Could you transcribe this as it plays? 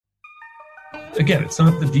again, it's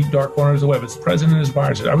not the deep, dark corners of the web. It's the president and his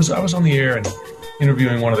viruses. I was on the air and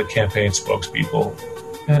interviewing one of the campaign spokespeople,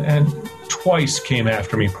 and twice came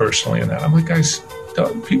after me personally in that. I'm like, guys,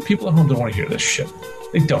 people at home don't want to hear this shit.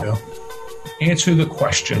 They don't. Yeah. Answer the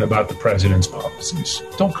question about the president's policies.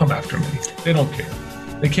 Don't come after me. They don't care.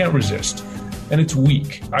 They can't resist. And it's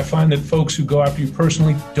weak. I find that folks who go after you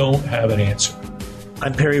personally don't have an answer.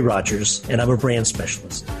 I'm Perry Rogers, and I'm a brand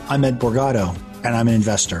specialist. I'm Ed Borgado, and I'm an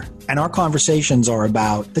investor. And our conversations are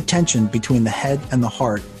about the tension between the head and the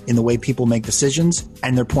heart in the way people make decisions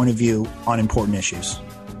and their point of view on important issues.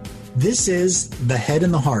 This is The Head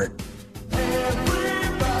and the Heart.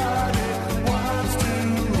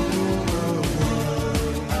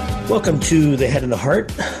 Welcome to The Head and the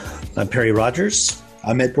Heart. I'm Perry Rogers.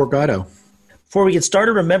 I'm Ed Borgado. Before we get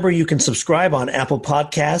started, remember you can subscribe on Apple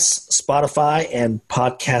Podcasts, Spotify, and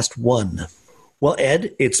Podcast One. Well,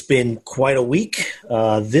 Ed, it's been quite a week.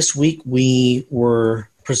 This week we were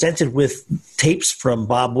presented with tapes from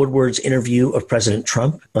Bob Woodward's interview of President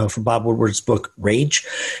Trump from Bob Woodward's book, Rage.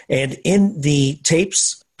 And in the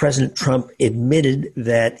tapes, President Trump admitted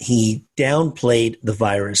that he downplayed the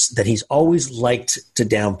virus, that he's always liked to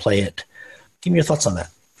downplay it. Give me your thoughts on that.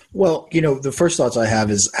 Well, the first thoughts I have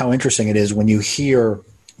is how interesting it is when you hear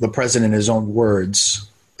the president in his own words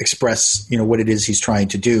express, what it is he's trying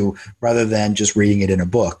to do rather than just reading it in a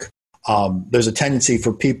book. There's a tendency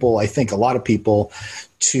for people, I think a lot of people,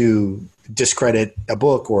 to discredit a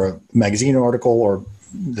book or a magazine article or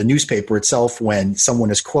the newspaper itself when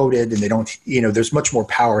someone is quoted and they don't, there's much more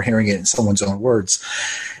power hearing it in someone's own words.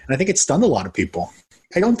 And I think it stunned a lot of people.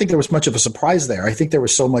 I don't think there was much of a surprise there. I think there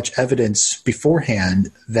was so much evidence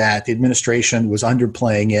beforehand that the administration was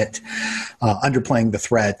underplaying it, underplaying the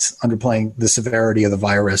threat, underplaying the severity of the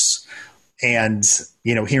virus. And,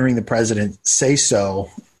 hearing the president say so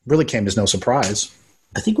really came as no surprise.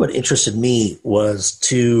 I think what interested me was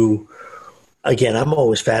again, I'm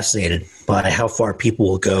always fascinated by how far people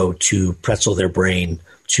will go to pretzel their brain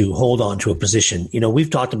to hold on to a position. We've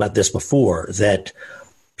talked about this before, that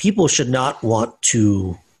people should not want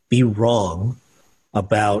to be wrong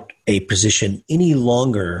about a position any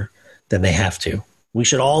longer than they have to. We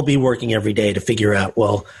should all be working every day to figure out,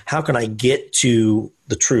 well, how can I get to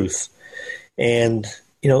the truth? And,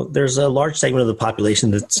 there's a large segment of the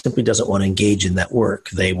population that simply doesn't want to engage in that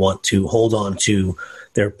work. They want to hold on to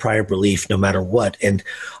their prior belief no matter what. And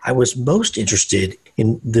I was most interested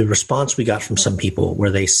in the response we got from some people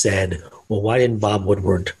where they said, well, why didn't Bob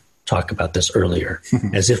Woodward talk about this earlier,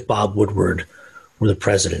 as if Bob Woodward were the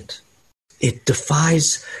president? It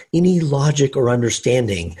defies any logic or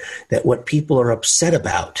understanding that what people are upset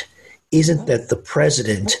about isn't that the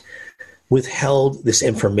president withheld this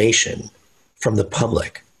information from the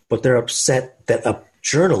public, but they're upset that a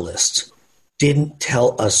journalist didn't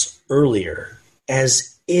tell us earlier,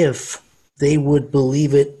 as if they would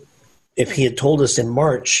believe it if he had told us in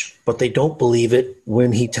March, but they don't believe it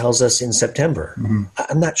when he tells us in September. Mm-hmm.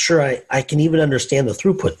 I'm not sure I can even understand the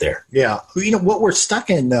throughput there. Yeah. What we're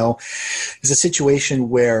stuck in, though, is a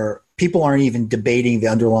situation where people aren't even debating the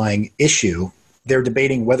underlying issue. They're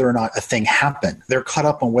debating whether or not a thing happened. They're caught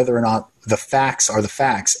up on whether or not the facts are the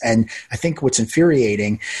facts. And I think what's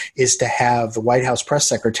infuriating is to have the White House press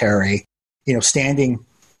secretary, standing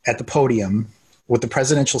at the podium with the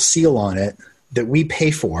presidential seal on it that we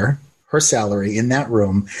pay for, her salary, in that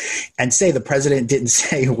room, and say the president didn't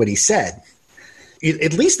say what he said.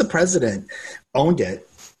 At least the president owned it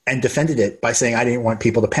and defended it by saying, I didn't want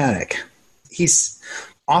people to panic. He's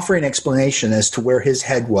offering an explanation as to where his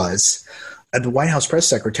head was. And the White House press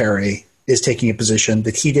secretary is taking a position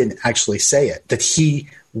that he didn't actually say it, that he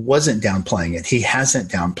wasn't downplaying it. He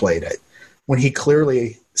hasn't downplayed it, when he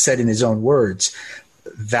clearly said in his own words,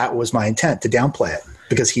 that was my intent, to downplay it,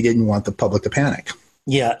 because he didn't want the public to panic.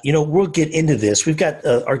 Yeah, we'll get into this. We've got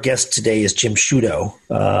our guest today is Jim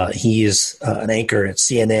Sciutto. He is an anchor at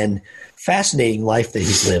CNN. Fascinating life that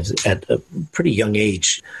he's lived at a pretty young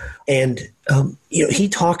age. And, he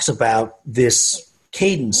talks about this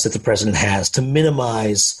cadence that the president has to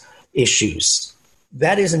minimize issues.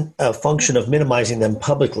 That isn't a function of minimizing them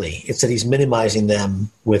publicly. It's that he's minimizing them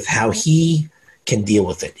with how he can deal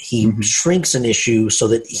with it. He shrinks an issue so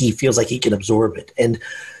that he feels like he can absorb it. And,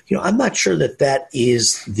 I'm not sure that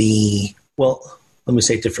is well, let me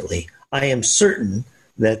say it differently. I am certain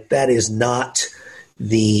that is not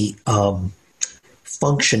the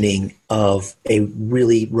functioning of a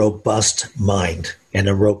really robust mind and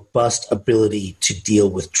a robust ability to deal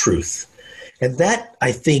with truth. And that,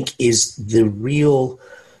 I think, is the real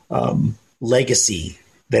legacy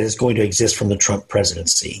that is going to exist from the Trump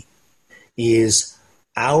presidency, is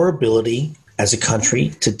our ability as a country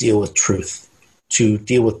to deal with truth. to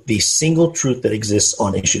deal with the single truth that exists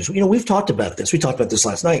on issues. We've talked about this. We talked about this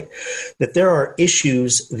last night, that there are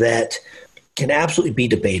issues that can absolutely be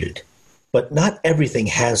debated, but not everything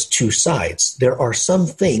has two sides. There are some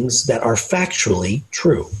things that are factually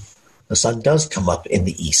true. The sun does come up in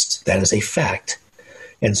the east. That is a fact.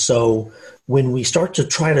 And so when we start to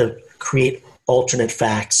try to create alternate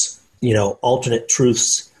facts, alternate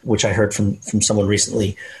truths, which I heard from someone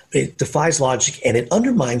recently, it defies logic and it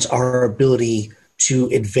undermines our ability to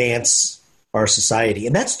advance our society.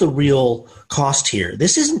 And that's the real cost here.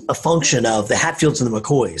 This isn't a function of the Hatfields and the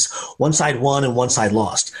McCoys. One side won and one side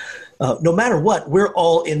lost. No matter what, we're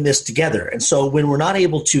all in this together. And so when we're not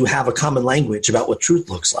able to have a common language about what truth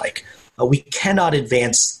looks like, we cannot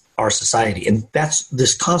advance our society. And that's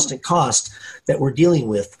this constant cost that we're dealing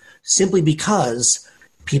with simply because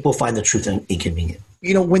people find the truth inconvenient.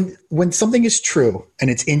 When something is true and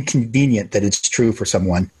it's inconvenient that it's true for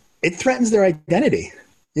someone, it threatens their identity.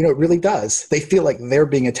 It really does. They feel like they're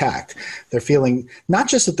being attacked. They're feeling not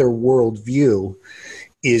just that their worldview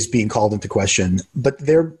is being called into question, but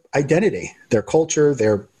their identity, their culture,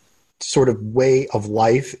 their sort of way of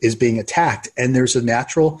life is being attacked. And there's a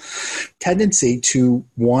natural tendency to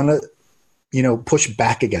want to, push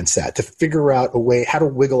back against that, to figure out a way how to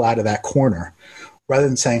wiggle out of that corner rather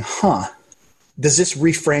than saying, does this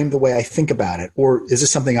reframe the way I think about it? Or is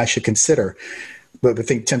this something I should consider? But I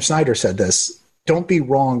think Tim Snyder said this, don't be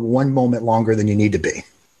wrong one moment longer than you need to be.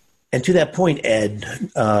 And to that point, Ed,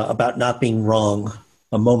 about not being wrong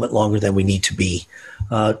a moment longer than we need to be,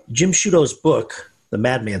 Jim Sciutto's book, The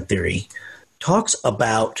Madman Theory, talks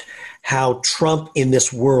about how Trump in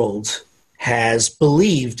this world has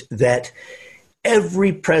believed that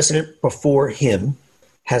every president before him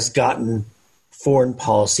has gotten foreign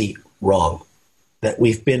policy wrong, that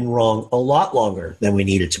we've been wrong a lot longer than we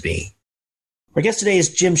needed to be. Our guest today is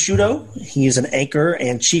Jim Sciutto. He is an anchor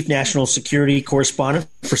and chief national security correspondent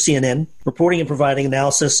for CNN, reporting and providing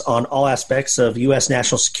analysis on all aspects of U.S.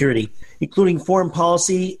 national security, including foreign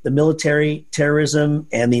policy, the military, terrorism,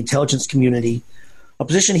 and the intelligence community, a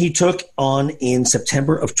position he took on in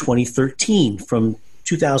September of 2013. From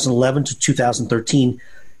 2011 to 2013,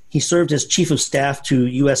 he served as chief of staff to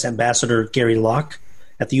U.S. Ambassador Gary Locke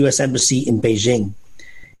at the U.S. Embassy in Beijing.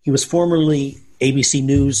 He was formerly ABC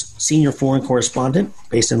News senior foreign correspondent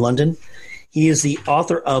based in London. He is the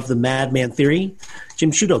author of The Madman Theory.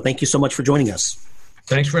 Jim Sciutto, thank you so much for joining us.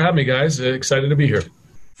 Thanks for having me, guys. Excited to be here.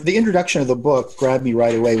 The introduction of the book grabbed me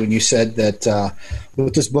right away when you said that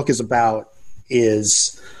what this book is about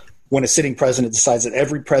is when a sitting president decides that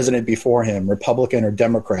every president before him, Republican or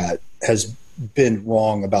Democrat, has been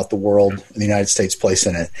wrong about the world and the United States' place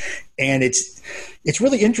in it. And it's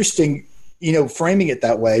really interesting, framing it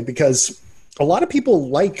that way, because a lot of people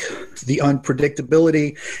like the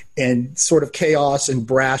unpredictability and sort of chaos and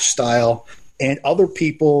brash style, and other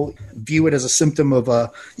people view it as a symptom of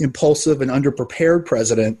a impulsive and underprepared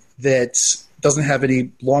president that doesn't have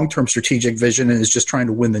any long-term strategic vision and is just trying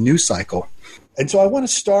to win the news cycle. And so I want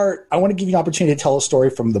to give you an opportunity to tell a story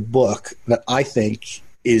from the book that I think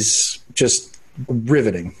is just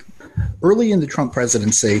riveting. Early in the Trump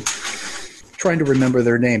presidency, trying to remember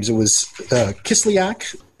their names, it was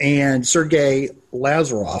Kislyak and Sergei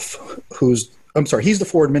Lazarev, he's the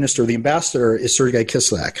foreign minister. The ambassador is Sergei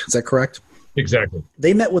Kislyak. Is that correct? Exactly.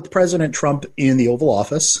 They met with President Trump in the Oval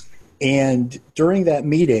Office, and during that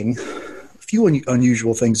meeting, a few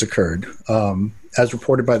unusual things occurred. As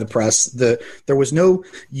reported by the press, there was no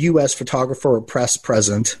U.S. photographer or press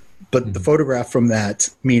present, but the photograph from that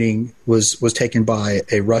meeting was taken by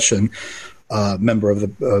a Russian member of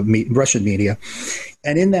the Russian media.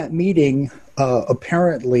 And in that meeting,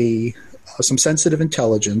 apparently some sensitive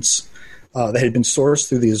intelligence that had been sourced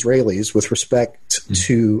through the Israelis with respect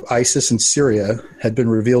to ISIS in Syria had been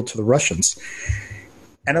revealed to the Russians.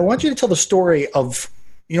 And I want you to tell the story of,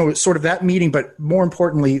 sort of that meeting, but more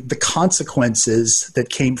importantly, the consequences that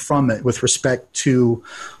came from it with respect to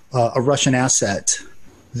a Russian asset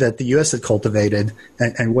that the U.S. had cultivated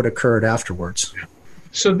and what occurred afterwards.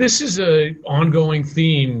 So this is an ongoing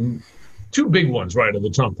theme, two big ones, right, of the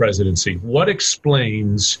Trump presidency. What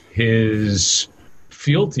explains his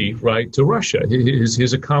fealty, right, to Russia,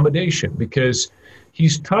 his accommodation? Because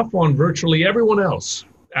he's tough on virtually everyone else,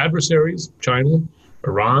 adversaries, China,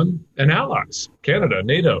 Iran, and allies, Canada,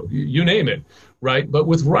 NATO, you name it, right? But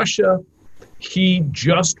with Russia, he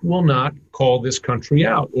just will not call this country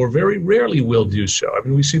out, or very rarely will do so. I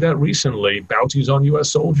mean, we see that recently, bounties on U.S.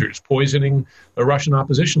 soldiers, poisoning a Russian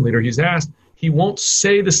opposition leader. He's asked, he won't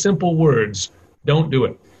say the simple words, don't do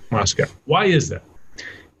it, Moscow. Why is that?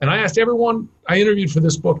 And I asked everyone I interviewed for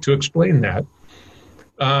this book to explain that.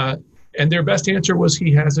 And their best answer was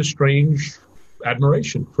he has a strange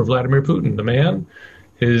admiration for Vladimir Putin, the man,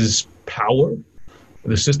 his power,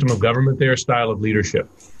 the system of government there, style of leadership.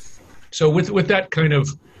 So with that kind of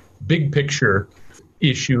big picture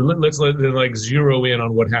issue, let's zero in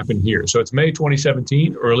on what happened here. So it's May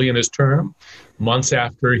 2017, early in his term, months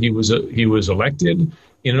after he was elected,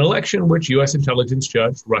 in an election which U.S. intelligence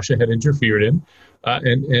judged Russia had interfered in,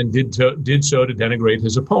 and did so to denigrate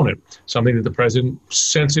his opponent, something that the president was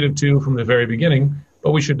sensitive to from the very beginning,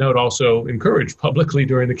 but we should note also encouraged publicly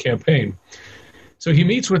during the campaign. So he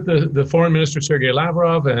meets with the foreign minister, Sergei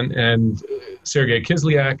Lavrov, and Sergei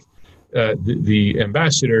Kislyak, the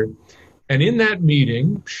ambassador, and in that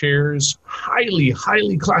meeting shares highly,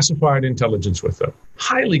 highly classified intelligence with them.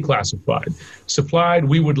 Highly classified. Supplied,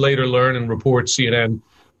 we would later learn and report CNN,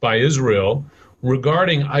 by Israel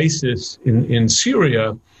regarding ISIS in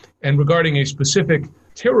Syria and regarding a specific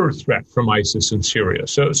terror threat from ISIS in Syria.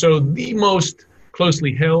 So the most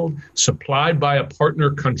closely held, supplied by a partner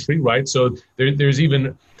country, right? So there's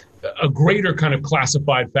even a greater kind of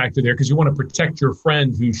classified factor there because you want to protect your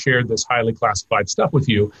friend who shared this highly classified stuff with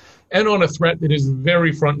you, and on a threat that is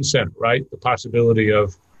very front and center, right? The possibility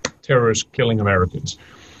of terrorists killing Americans.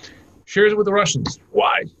 Shares it with the Russians.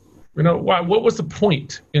 Why? Why? What was the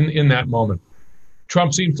point in that moment?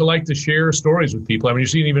 Trump seems to like to share stories with people. I mean, you're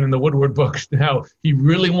seeing even in the Woodward book now, he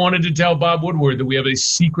really wanted to tell Bob Woodward that we have a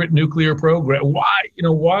secret nuclear program. Why?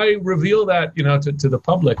 Why reveal that, to the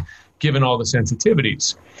public, given all the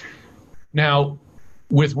sensitivities? Now,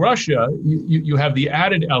 with Russia, you have the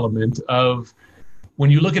added element of,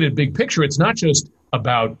 when you look at it big picture, it's not just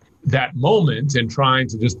about that moment and trying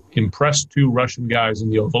to just impress two Russian guys in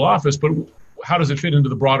the Oval Office, but how does it fit into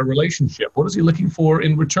the broader relationship? What is he looking for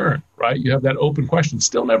in return, right? You have that open question,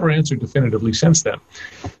 still never answered definitively since then.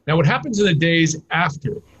 Now, what happens in the days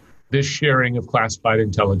after this sharing of classified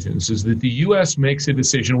intelligence is that the U.S. makes a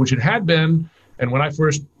decision, which it had been, and when I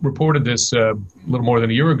first reported this a little more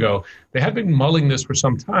than a year ago, they had been mulling this for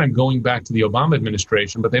some time, going back to the Obama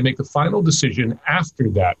administration, but they make the final decision after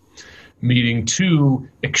that meeting to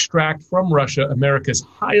extract from Russia America's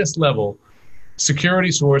highest level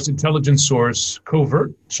security source, intelligence source,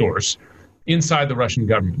 covert source inside the Russian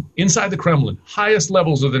government, inside the Kremlin, highest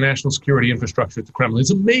levels of the national security infrastructure at the Kremlin. It's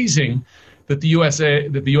amazing that the U.S.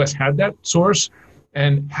 had that source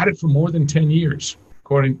and had it for more than 10 years,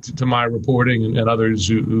 according to my reporting and others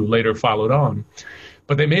who later followed on.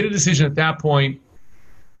 But they made a decision at that point,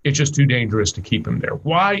 it's just too dangerous to keep him there.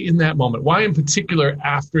 Why in that moment? Why in particular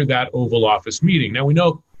after that Oval Office meeting? Now, we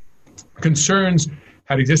know concerns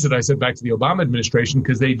had existed, I said, back to the Obama administration,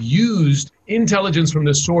 because they'd used intelligence from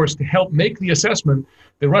this source to help make the assessment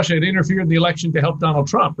that Russia had interfered in the election to help Donald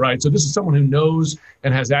Trump, right? So this is someone who knows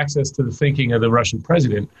and has access to the thinking of the Russian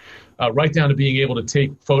president, right down to being able to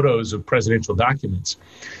take photos of presidential documents.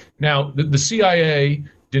 Now, the CIA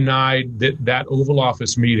denied that Oval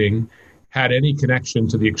Office meeting had any connection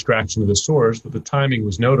to the extraction of the source, but the timing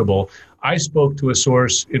was notable. I spoke to a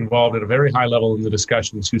source involved at a very high level in the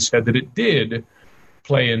discussions who said that it did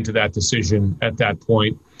play into that decision at that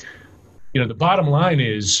point. The bottom line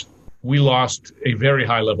is we lost a very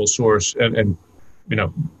high-level source and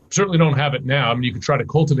certainly don't have it now. I mean, you could try to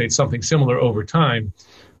cultivate something similar over time,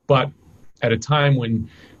 but at a time when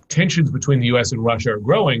tensions between the U.S. and Russia are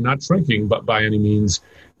growing, not shrinking, but by any means,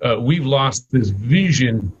 we've lost this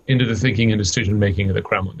vision into the thinking and decision-making of the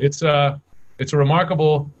Kremlin. It's a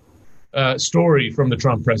remarkable story from the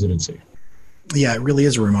Trump presidency. Yeah, it really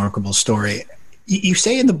is a remarkable story. You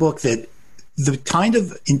say in the book that the kind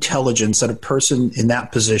of intelligence that a person in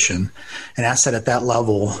that position, an asset at that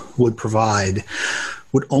level, would provide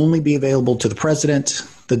would only be available to the president,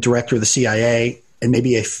 the director of the CIA, and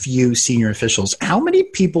maybe a few senior officials. How many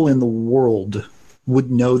people in the world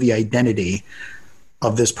would know the identity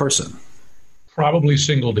of this person? Probably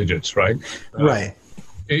single digits, right? Right.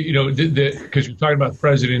 Because you're talking about the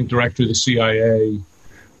president, director of the CIA,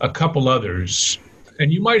 a couple others.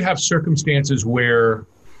 And you might have circumstances where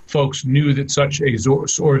folks knew that such a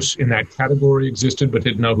source in that category existed, but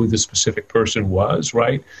didn't know who the specific person was,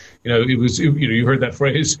 right? You heard that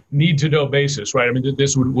phrase, need-to-know basis, right? I mean,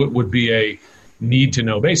 this would be a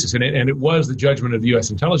need-to-know basis. And it was the judgment of the U.S.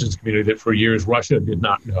 intelligence community that for years Russia did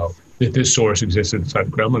not know that this source existed inside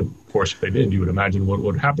the Kremlin. Of course, if they did, you would imagine what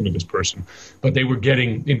would happen to this person. But they were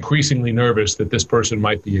getting increasingly nervous that this person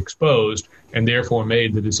might be exposed and therefore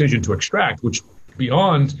made the decision to extract, which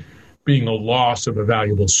beyond being a loss of a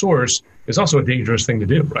valuable source is also a dangerous thing to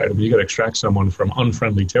do, right? I mean, you got to extract someone from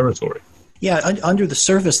unfriendly territory. Yeah, under the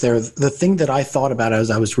surface there, the thing that I thought about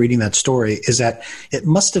as I was reading that story is that it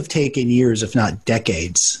must have taken years, if not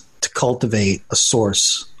decades, to cultivate a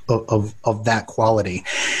source of that quality,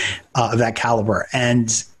 of that caliber.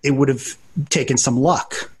 And it would have taken some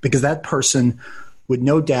luck, because that person would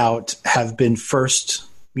no doubt have been first,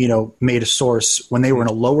 made a source when they were in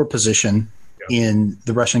a lower position in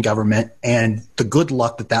the Russian government, and the good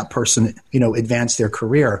luck that person, advanced their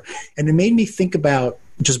career. And it made me think about,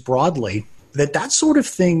 just broadly, that sort of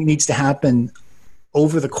thing needs to happen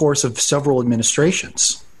over the course of several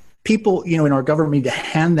administrations. People, in our government need to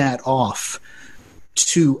hand that off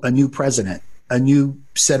to a new president, a new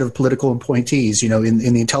set of political appointees, in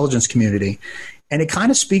the intelligence community. And it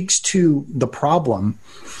kind of speaks to the problem,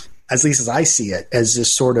 at least as I see it, as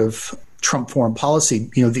this sort of Trump foreign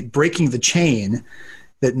policy, breaking the chain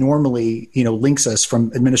that normally, links us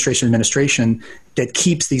from administration to administration, that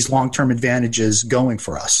keeps these long-term advantages going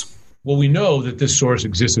for us. Well, we know that this source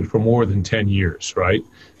existed for more than 10 years, right?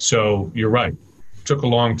 So you're right. It took a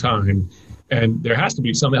long time. And there has to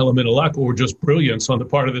be some element of luck or just brilliance on the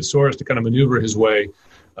part of the source to kind of maneuver his way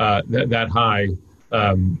that high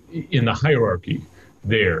in the hierarchy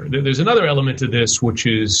there. There's another element to this, which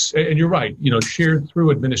is, and you're right, shared through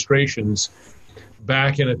administrations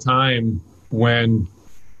back in a time when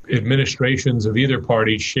administrations of either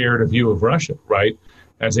party shared a view of Russia, right,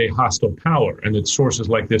 as a hostile power, and that sources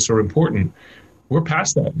like this are important. We're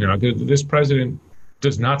past that. This president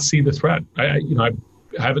does not see the threat. I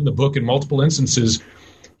have it in the book in multiple instances.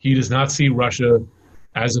 He does not see Russia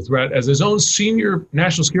as a threat, as his own senior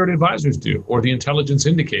national security advisors do, or the intelligence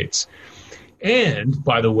indicates. And,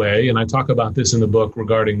 by the way, and I talk about this in the book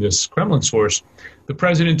regarding this Kremlin source, the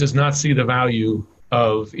president does not see the value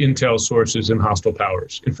of intel sources in hostile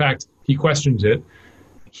powers. In fact, he questions it.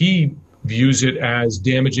 He views it as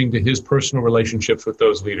damaging to his personal relationships with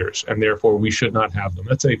those leaders, and therefore we should not have them.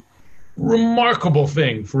 That's a remarkable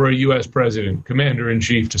thing for a U.S. president,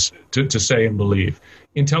 commander-in-chief, to say and believe.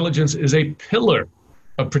 Intelligence is a pillar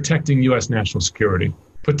of protecting U.S. national security,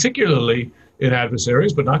 particularly in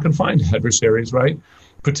adversaries, but not confined to adversaries, right?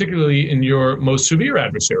 Particularly in your most severe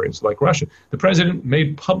adversaries, like Russia. The president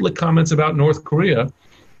made public comments about North Korea.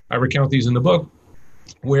 I recount these in the book,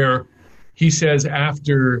 where he says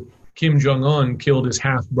after Kim Jong-un killed his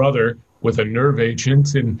half-brother with a nerve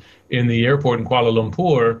agent in the airport in Kuala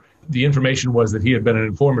Lumpur, the information was that he had been an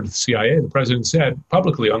informant to the CIA. The president said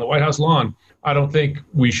publicly on the White House lawn, I don't think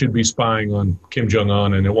we should be spying on Kim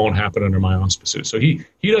Jong-un, and it won't happen under my auspices. So he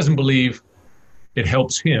doesn't believe it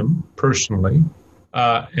helps him personally.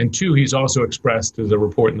 And two, he's also expressed, as a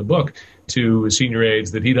report in the book, to senior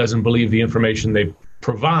aides that he doesn't believe the information they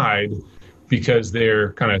provide because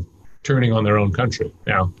they're kind of turning on their own country.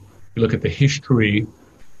 Now, you look at the history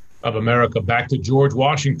of America back to George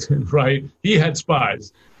Washington, right? He had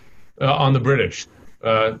spies on the British.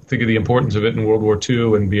 Think of the importance of it in World War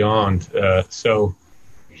II and beyond. So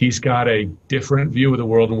he's got a different view of the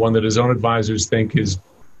world, and one that his own advisors think is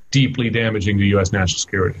deeply damaging to U.S. national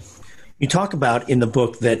security. You talk about in the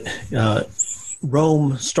book that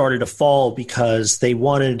Rome started to fall because they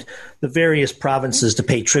wanted the various provinces to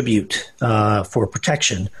pay tribute for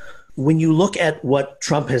protection. When you look at what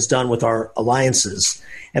Trump has done with our alliances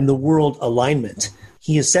and the world alignment,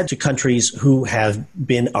 he has said to countries who have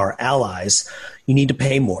been our allies, you need to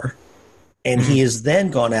pay more. And he has then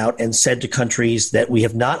gone out and said to countries that we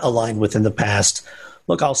have not aligned with in the past,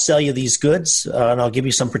 look, I'll sell you these goods and I'll give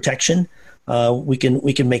you some protection. We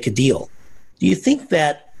can make a deal. Do you think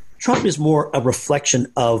that Trump is more a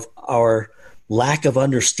reflection of our lack of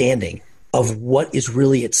understanding of what is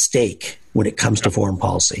really at stake when it comes to foreign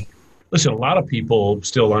policy? Listen, a lot of people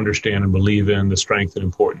still understand and believe in the strength and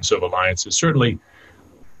importance of alliances. Certainly,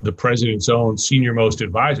 the president's own senior-most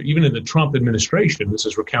advisor, even in the Trump administration, this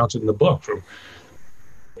is recounted in the book from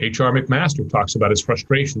H.R. McMaster, talks about his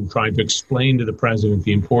frustration trying to explain to the president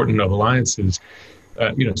the importance of alliances.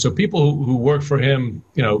 So people who work for him,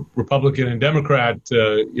 Republican and Democrat,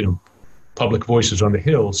 public voices on the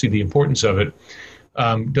Hill see the importance of it.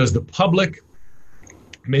 Does the public,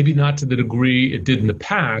 maybe not to the degree it did in the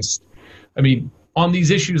past? I mean, on these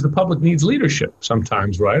issues, the public needs leadership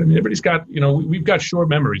sometimes, right? I mean, everybody's got, we've got short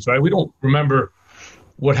memories, right? We don't remember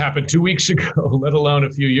what happened 2 weeks ago, let alone a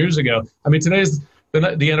few years ago. I mean, today's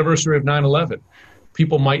the anniversary of 9/11.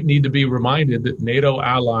 People might need to be reminded that NATO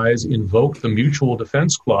allies invoked the mutual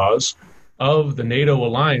defense clause of the NATO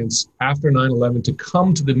alliance after 9/11 to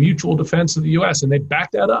come to the mutual defense of the U.S., and they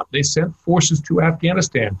backed that up. They sent forces to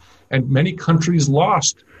Afghanistan, and many countries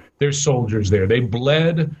lost their soldiers there. They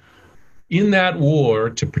bled in that war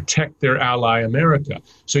to protect their ally, America.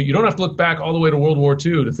 So you don't have to look back all the way to World War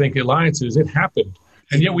II to think alliances. It happened.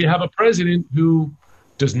 And yet we have a president who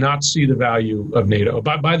does not see the value of NATO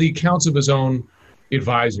by the accounts of his own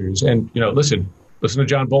advisors. And, listen, listen to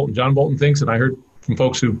John Bolton. John Bolton thinks, and I heard from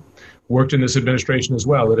folks who worked in this administration as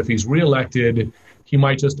well, that if he's reelected, he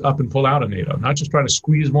might just up and pull out of NATO, not just try to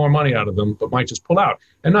squeeze more money out of them, but might just pull out.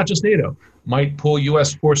 And not just NATO, might pull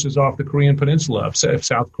U.S. forces off the Korean Peninsula if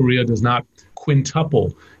South Korea does not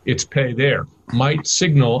quintuple its pay there. Might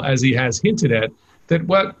signal, as he has hinted at,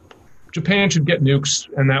 that Japan should get nukes,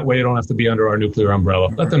 and that way it don't have to be under our nuclear umbrella.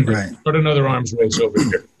 Let them start another arms race over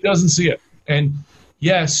here. He doesn't see it. And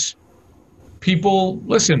yes,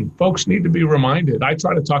 folks need to be reminded. I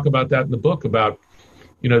try to talk about that in the book about,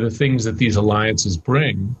 the things that these alliances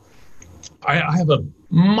bring. I have a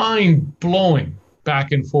mind-blowing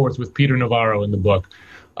back and forth with Peter Navarro in the book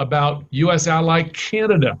about U.S. ally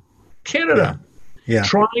Canada. Yeah.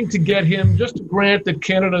 Trying to get him just to grant that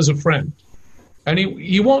Canada's a friend. And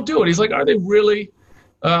he won't do it. He's like, are they really?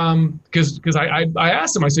 Because I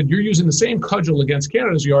asked him, I said, you're using the same cudgel against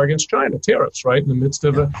Canada as you are against China, tariffs, right, in the midst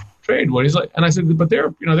of a trade war. He's like, and I said, but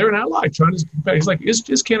they're an ally. China's. He's like,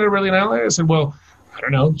 is Canada really an ally? I said, well, I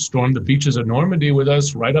don't know. Stormed the beaches of Normandy with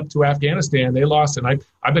us right up to Afghanistan. They lost, and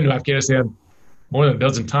I've been to Afghanistan more than a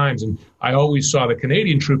dozen times, and I always saw the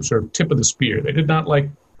Canadian troops are tip of the spear. They did not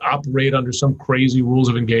operate under some crazy rules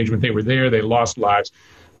of engagement. They were there. They lost lives.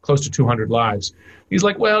 Close to 200 lives. He's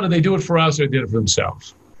like, well, did they do it for us or did it for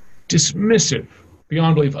themselves? Dismissive,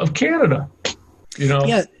 beyond belief, of Canada. Is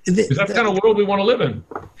that the kind of world we want to live in?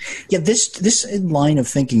 Yeah, this line of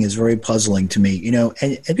thinking is very puzzling to me.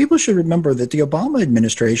 And people should remember that the Obama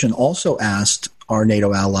administration also asked our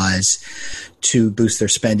NATO allies to boost their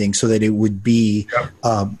spending so that it would be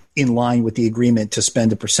in line with the agreement to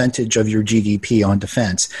spend a percentage of your GDP on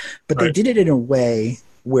defense. But they did it in a way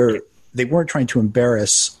where they weren't trying to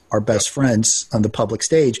embarrass our best friends on the public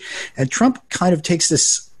stage. And Trump kind of takes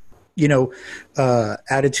this,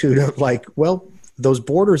 attitude of like, well, those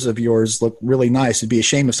borders of yours look really nice. It'd be a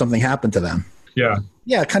shame if something happened to them. Yeah.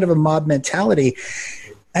 Yeah, kind of a mob mentality.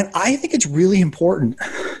 And I think it's really important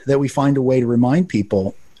that we find a way to remind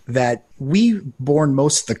people that we've borne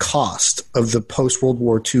most of the cost of the post-World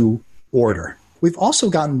War II order. We've also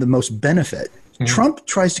gotten the most benefit. Trump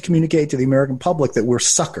tries to communicate to the American public that we're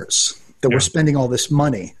suckers, that we're spending all this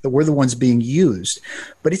money, that we're the ones being used.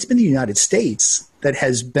 But it's been the United States that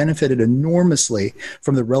has benefited enormously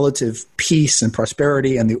from the relative peace and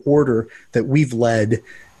prosperity and the order that we've led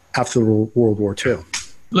after World War II.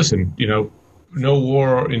 Listen, no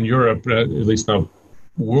war in Europe, at least no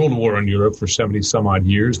world war in Europe for 70 some odd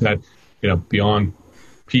years, that, beyond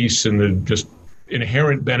peace and the just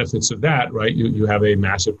inherent benefits of that, right? You have a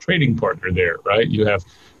massive trading partner there, right? You have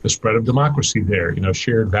the spread of democracy there,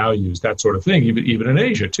 shared values, that sort of thing, even in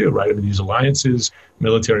Asia too, right? I mean, these alliances,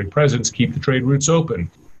 military presence, keep the trade routes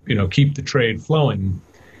open, keep the trade flowing.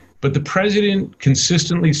 But the president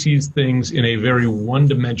consistently sees things in a very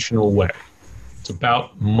one-dimensional way. It's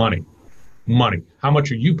about money. Money. How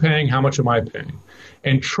much are you paying? How much am I paying?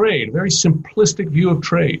 And trade, a very simplistic view of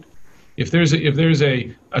trade. If there's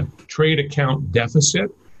a trade account deficit,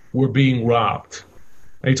 we're being robbed.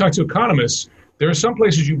 And you talk to economists, there are some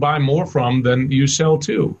places you buy more from than you sell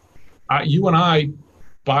to. You and I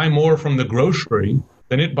buy more from the grocery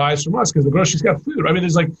than it buys from us because the grocery's got food. I mean,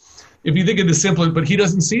 there's if you think of it simply, but he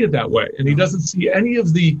doesn't see it that way. And he doesn't see any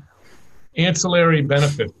of the ancillary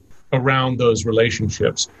benefit around those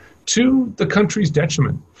relationships to the country's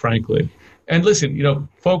detriment, frankly. And listen,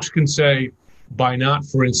 folks can say by not,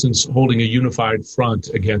 for instance, holding a unified front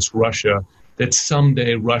against Russia, that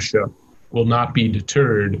someday Russia will not be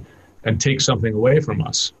deterred and take something away from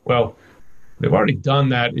us. Well, they've already done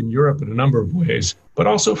that in Europe in a number of ways, but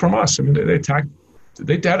also from us. I mean,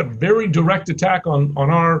 they had a very direct attack on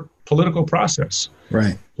our political process.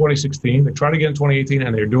 Right. 2016, they tried again in 2018,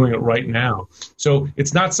 and they're doing it right now. So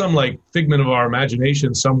it's not some figment of our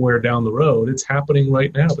imagination somewhere down the road. It's happening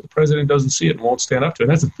right now, but the president doesn't see it and won't stand up to it.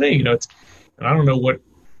 And that's the thing, and I don't know what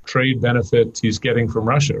trade benefit he's getting from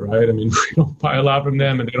Russia, right? I mean, we don't buy a lot from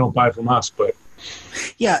them, and they don't buy from us, but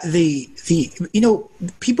yeah,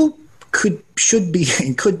 people could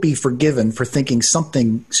be forgiven for thinking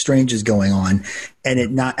something strange is going on, and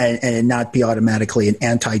it not be automatically an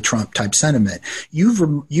anti-Trump type sentiment.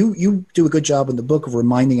 You do a good job in the book of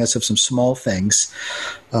reminding us of some small things,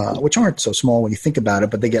 which aren't so small when you think about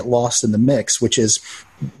it, but they get lost in the mix. Which is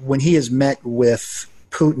when he has met with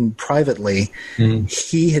Putin privately,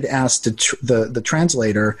 he had asked the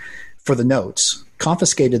translator for the notes,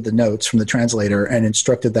 confiscated the notes from the translator, and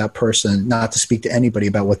instructed that person not to speak to anybody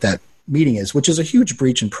about what that meeting is, which is a huge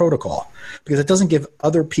breach in protocol because it doesn't give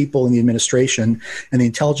other people in the administration and the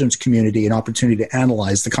intelligence community an opportunity to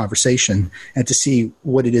analyze the conversation and to see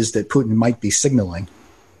what it is that Putin might be signaling.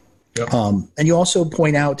 Yep. And you also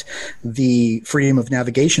point out the freedom of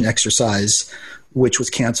navigation exercise, which was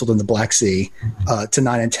canceled in the Black Sea, to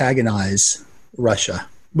not antagonize Russia,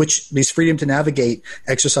 which these freedom to navigate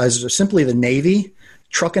exercises are simply the Navy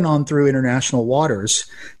trucking on through international waters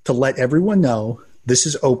to let everyone know this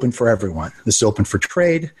is open for everyone. This is open for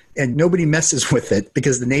trade, and nobody messes with it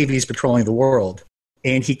because the Navy is patrolling the world.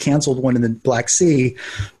 And he canceled one in the Black Sea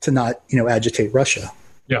to not, agitate Russia.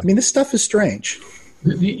 Yeah. I mean, this stuff is strange.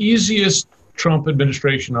 The easiest Trump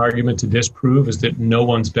administration argument to disprove is that no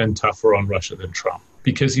one's been tougher on Russia than Trump,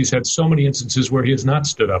 because he's had so many instances where he has not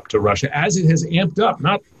stood up to Russia as it has amped up,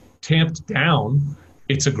 not tamped down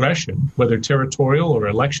its aggression, whether territorial or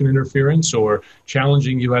election interference or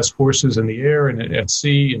challenging U.S. forces in the air and at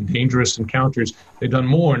sea and dangerous encounters. They've done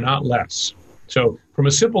more, not less. So from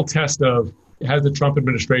a simple test of has the Trump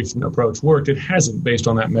administration approach worked, it hasn't based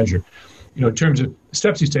on that measure. In terms of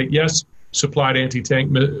steps he's taken, yes, supplied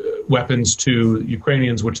anti-tank weapons to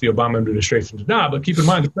Ukrainians, which the Obama administration did not. But keep in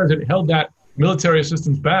mind, the president held that military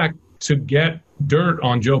assistance back to get dirt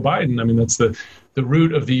on Joe Biden. I mean, that's the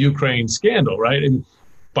root of the Ukraine scandal, right? And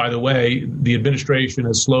by the way, the administration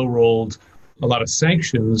has slow-rolled a lot of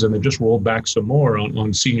sanctions, and they've just rolled back some more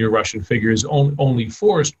on senior Russian figures, only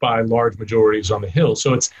forced by large majorities on the Hill.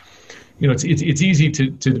 So it's easy to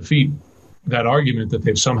defeat that argument that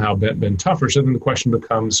they've somehow been tougher. So then the question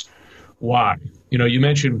becomes, why? You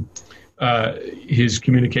mentioned his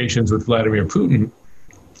communications with Vladimir Putin.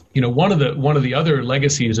 One of the other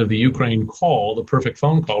legacies of the Ukraine call, the perfect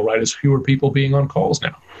phone call, right, is fewer people being on calls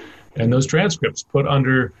now. And those transcripts put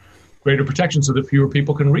under greater protection so that fewer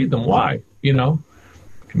people can read them. Why? You can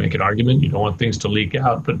make an argument. You don't want things to leak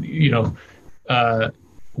out. But,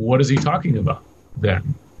 what is he talking about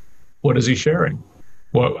then? What is he sharing?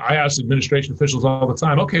 Well, I ask administration officials all the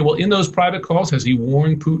time, okay, well, in those private calls, has he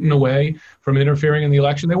warned Putin away from interfering in the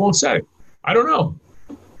election? They won't say. I don't know.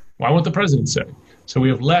 Why won't the president say? So we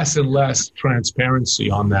have less and less transparency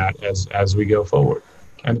on that as we go forward.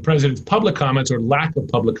 And the president's public comments or lack of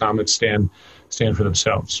public comments stand for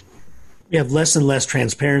themselves. We have less and less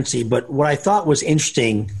transparency. But what I thought was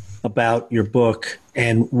interesting about your book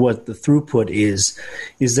and what the throughput is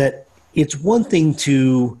that it's one thing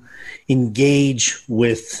to engage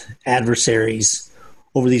with adversaries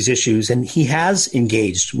over these issues. And he has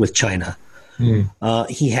engaged with China.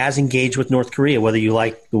 He has engaged with North Korea, whether you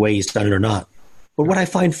like the way he's done it or not. But what I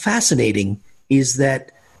find fascinating is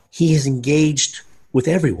that he has engaged with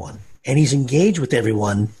everyone, and he's engaged with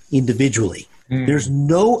everyone individually. There's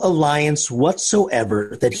no alliance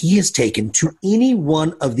whatsoever that he has taken to any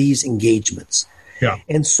one of these engagements. Yeah.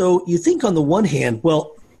 And so you think on the one hand,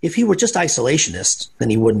 well, if he were just isolationist, then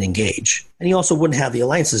he wouldn't engage. And he also wouldn't have the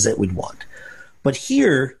alliances that we'd want. But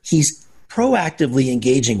here, he's proactively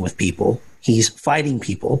engaging with people. He's fighting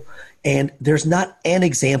people. And there's not an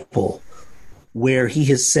example where he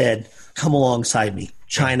has said, come alongside me.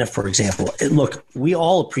 China, for example. Look, we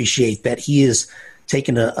all appreciate that he is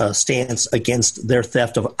taken a stance against their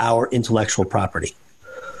theft of our intellectual property.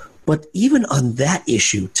 But even on that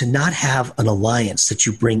issue, to not have an alliance that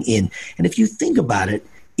you bring in, and if you think about it,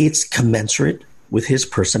 it's commensurate with his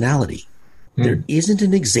personality. There isn't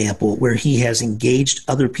an example where he has engaged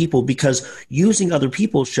other people, because using other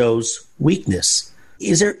people shows weakness.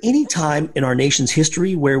 Is there any time in our nation's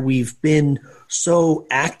history where we've been so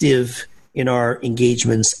active in our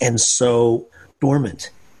engagements and so dormant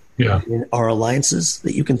in our alliances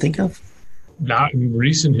that you can think of? Not in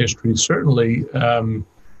recent history, certainly.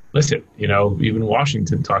 Listen, even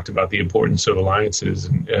Washington talked about the importance of alliances.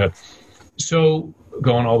 And so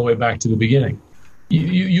going all the way back to the beginning,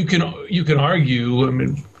 you can argue, I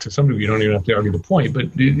mean, to some degree, you don't even have to argue the point, but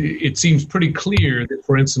it seems pretty clear that,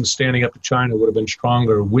 for instance, standing up to China would have been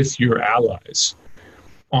stronger with your allies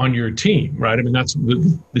on your team, right? I mean, that's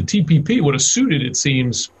the TPP would have suited, it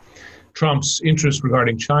seems, Trump's interest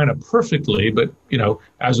regarding China perfectly. But,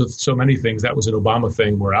 as with so many things, that was an Obama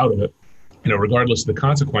thing. We're out of it, regardless of the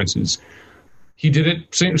consequences. He did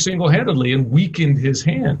it single-handedly and weakened his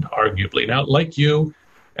hand, arguably. Now, like you,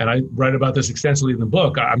 and I write about this extensively in the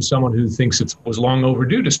book, I'm someone who thinks it was long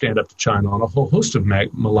overdue to stand up to China on a whole host of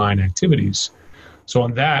malign activities. So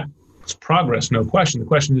on that, it's progress, no question. The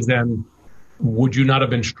question is then, would you not have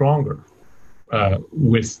been stronger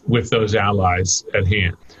with those allies at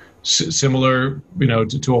hand? Similar,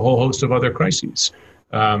 to a whole host of other crises.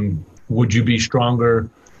 Would you be stronger,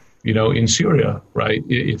 in Syria, right,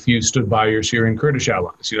 if you stood by your Syrian Kurdish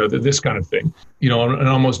allies? This kind of thing. An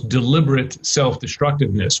almost deliberate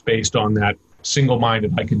self-destructiveness based on that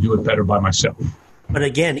single-minded, I can do it better by myself. But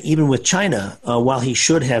again, even with China, while he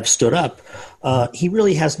should have stood up, he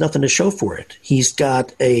really has nothing to show for it. He's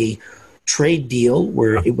got a trade deal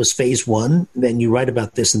where it was phase one, then you write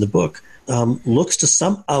about this in the book, looks to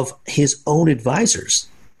some of his own advisors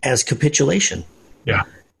as capitulation. Yeah.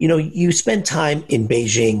 You spend time in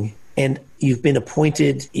Beijing and you've been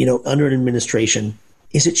appointed, under an administration.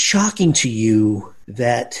 Is it shocking to you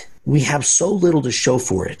that we have so little to show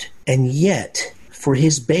for it, and yet for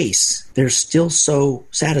his base, they're still so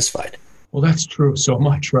satisfied? Well, that's true so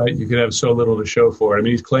much, right? You could have so little to show for it. I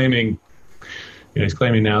mean, he's claiming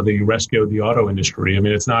now that he rescued the auto industry. I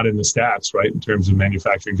mean, it's not in the stats, right, in terms of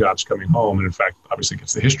manufacturing jobs coming home. And in fact, obviously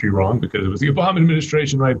gets the history wrong because it was the Obama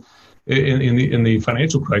administration, right, in the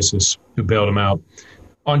financial crisis who bailed him out.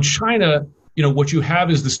 On China, what you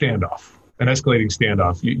have is the standoff, an escalating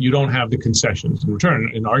standoff. You don't have the concessions in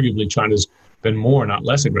return. And arguably, China's been more, not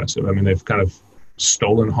less aggressive. I mean, they've kind of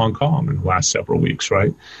stolen Hong Kong in the last several weeks,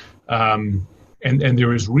 right? And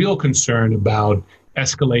there is real concern about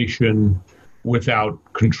escalation without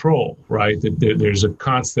control, right? That there's a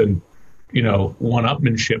constant,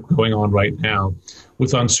 one-upmanship going on right now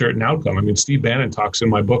with uncertain outcome. I mean, Steve Bannon talks in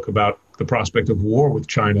my book about the prospect of war with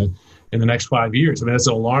China in the next 5 years. I mean, that's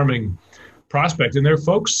an alarming prospect. And there are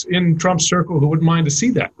folks in Trump's circle who wouldn't mind to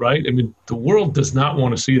see that, right? I mean, the world does not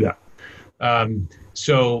want to see that.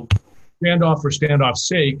 So standoff for standoff's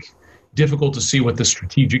sake, difficult to see what the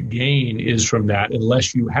strategic gain is from that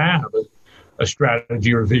unless you have a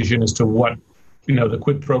strategy or vision as to what, the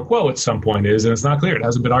quid pro quo at some point is. And it's not clear. It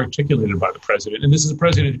hasn't been articulated by the president. And this is a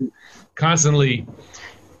president who constantly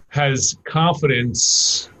has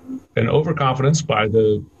confidence and overconfidence, by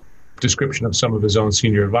the description of some of his own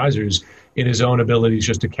senior advisors, in his own abilities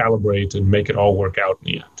just to calibrate and make it all work out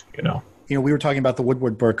in the end, We were talking about the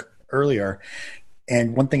Woodward book earlier.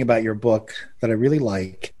 And one thing about your book that I really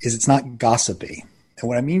like is it's not gossipy. And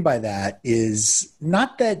what I mean by that is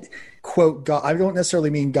not that, quote, I don't necessarily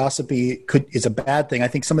mean gossipy is a bad thing. I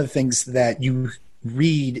think some of the things that you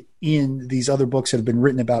read in these other books that have been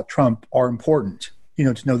written about Trump are important,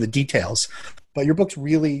 to know the details. But your book's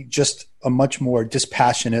really just a much more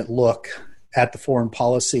dispassionate look at the foreign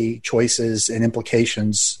policy choices and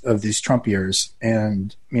implications of these Trump years.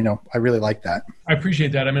 And, I really like that. I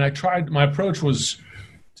appreciate that. I mean, my approach was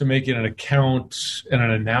to make it an account and an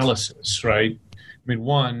analysis, right? I mean,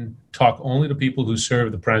 one, talk only to people who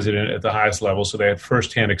serve the president at the highest level, so they had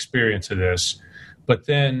firsthand experience of this, but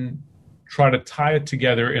then try to tie it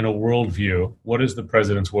together in a worldview. What is the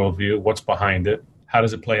president's worldview? What's behind it? How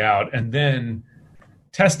does it play out? And then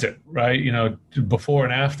test it, right? Before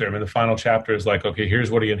and after. I mean, the final chapter is like, okay,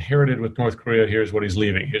 here's what he inherited with North Korea. Here's what he's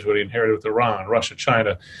leaving. Here's what he inherited with Iran, Russia,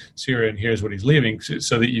 China, Syria, and here's what he's leaving,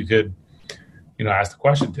 so that you could, ask the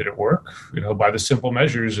question, did it work? By the simple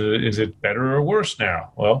measures, is it better or worse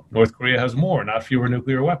now? Well, North Korea has more, not fewer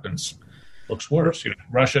nuclear weapons. Looks worse.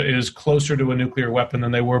 Russia is closer to a nuclear weapon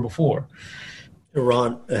than they were before.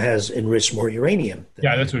 Iran has enriched more uranium.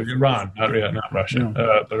 Yeah, that's what Iran, not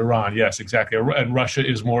Russia, but Iran. Yes, exactly. And Russia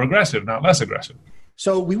is more aggressive, not less aggressive.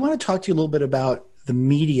 So we want to talk to you a little bit about the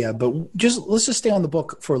media, but let's just stay on the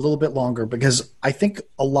book for a little bit longer, because I think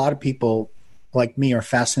a lot of people like me are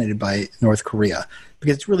fascinated by North Korea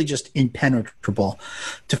because it's really just impenetrable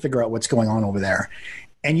to figure out what's going on over there.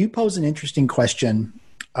 And you pose an interesting question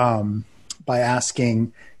by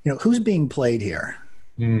asking, who's being played here?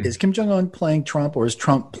 Is Kim Jong-un playing Trump, or is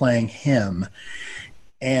Trump playing him?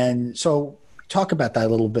 And so talk about that a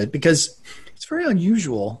little bit, because it's very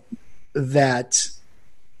unusual that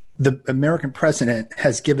the American president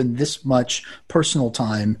has given this much personal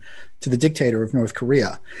time to the dictator of North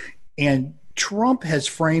Korea. And Trump has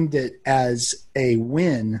framed it as a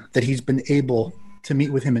win that he's been able to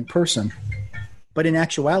meet with him in person. But in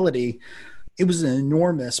actuality, it was an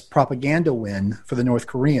enormous propaganda win for the North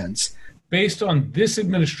Koreans. Based on this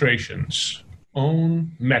administration's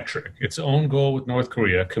own metric, its own goal with North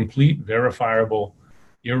Korea, complete, verifiable,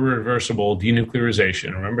 irreversible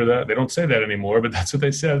denuclearization. Remember that? They don't say that anymore, but that's what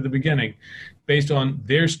they said at the beginning. Based on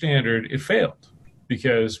their standard, it failed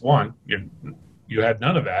because, one, you had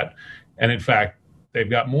none of that. And in fact, they've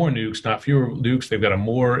got more nukes, not fewer nukes. They've got a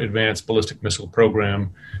more advanced ballistic missile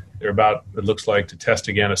program. They're about, it looks like, to test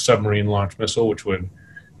again a submarine launch missile, which would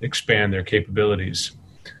expand their capabilities.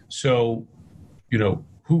 So,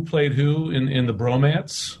 who played who in the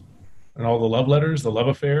bromance and all the love letters, the love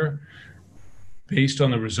affair? Based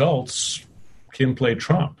on the results, Kim played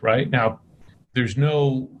Trump, right? Now, there's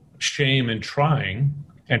no shame in trying,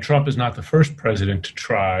 and Trump is not the first president to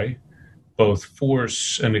try both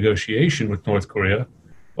force and negotiation with North Korea.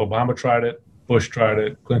 Obama tried it, Bush tried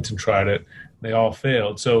it, Clinton tried it. They all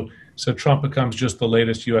failed. So So Trump becomes just the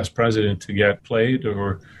latest U.S. president to get played,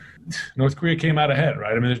 or North Korea came out ahead,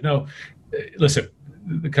 right? I mean, listen,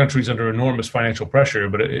 the country's under enormous financial pressure,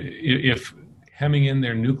 but if hemming in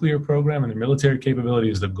their nuclear program and their military capability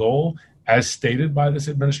is the goal, as stated by this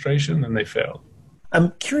administration, then they failed.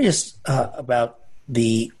 I'm curious about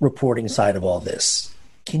the reporting side of all this.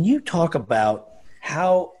 Can you talk about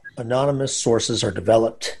how anonymous sources are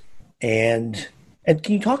developed, and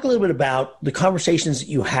can you talk a little bit about the conversations that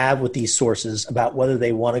you have with these sources about whether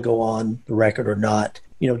they want to go on the record or not?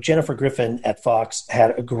 You know, Jennifer Griffin at Fox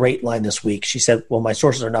had a great line this week. She said, well, my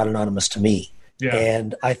sources are not anonymous to me. Yeah.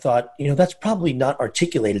 And I thought, that's probably not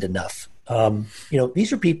articulated enough.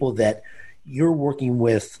 These are people that you're working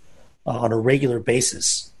with on a regular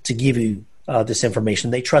basis to give you this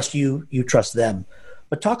information. They trust you, you trust them.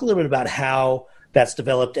 But talk a little bit about how that's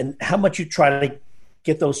developed and how much you try to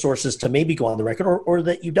get those sources to maybe go on the record or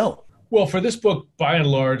that you don't. Well, for this book, by and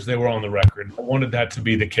large, they were on the record. I wanted that to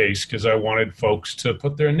be the case because I wanted folks to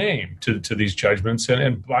put their name to these judgments.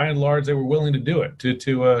 And by and large, they were willing to do it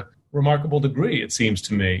to a remarkable degree, it seems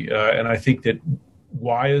to me. And I think that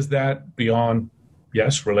why is that beyond,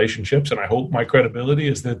 yes, relationships? And I hope my credibility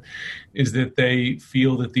is that they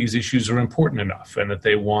feel that these issues are important enough and that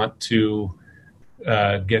they want to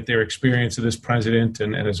get their experience of this president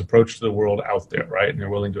and his approach to the world out there, right? And they're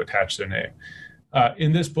willing to attach their name.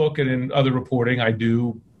 In this book and in other reporting, I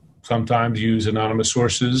do sometimes use anonymous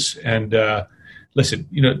sources. And listen,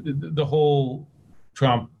 the whole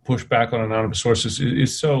Trump pushback on anonymous sources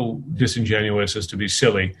is so disingenuous as to be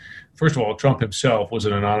silly. First of all, Trump himself was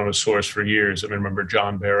an anonymous source for years. I mean, remember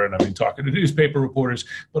John Barron, talking to newspaper reporters,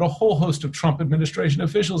 but a whole host of Trump administration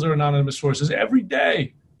officials are anonymous sources every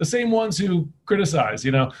day. The same ones who criticize,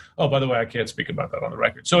 oh, by the way, I can't speak about that on the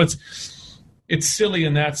record. So it's silly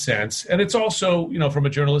in that sense. And it's also, from a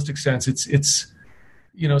journalistic sense, it's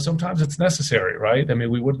sometimes it's necessary, right? I mean,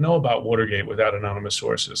 we wouldn't know about Watergate without anonymous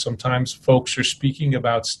sources. Sometimes folks are speaking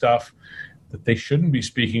about stuff that they shouldn't be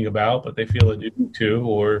speaking about, but they feel a duty to,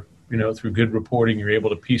 or, through good reporting, you're able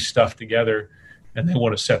to piece stuff together and they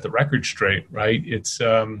want to set the record straight, right? It's,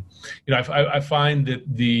 I find that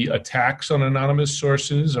the attacks on anonymous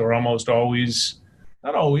sources are almost always,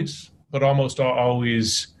 not always, but almost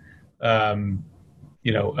always, a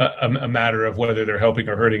matter of whether they're helping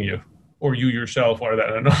or hurting you, or you yourself are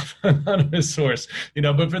that anonymous source.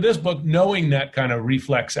 But for this book, knowing that kind of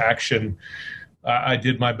reflex action, I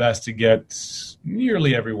did my best to get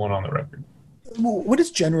nearly everyone on the record. What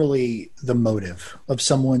is generally the motive of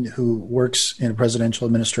someone who works in a presidential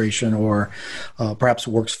administration or perhaps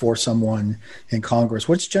works for someone in Congress?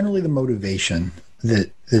 What's generally the motivation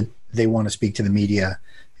that they want to speak to the media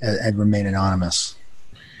and remain anonymous?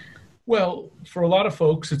 Well, for a lot of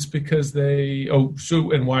folks, it's because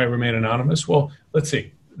and why remain anonymous? Well, let's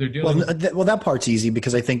see. They're dealing that part's easy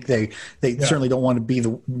because I think they certainly don't want to be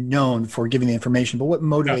known for giving the information. But what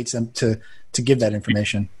motivates them to give that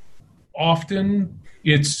information? Often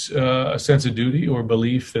it's a sense of duty or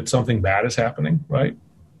belief that something bad is happening, right?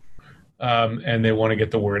 And they want to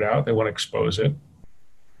get the word out. They want to expose it.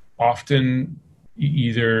 Often,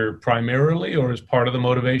 either primarily or as part of the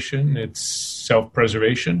motivation, it's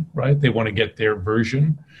self-preservation, right? They want to get their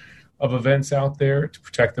version of events out there to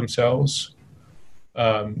protect themselves.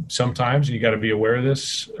 Sometimes, you got to be aware of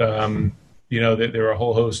this, that there are a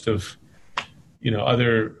whole host of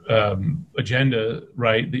other agenda,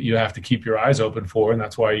 right, that you have to keep your eyes open for. And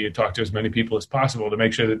that's why you talk to as many people as possible to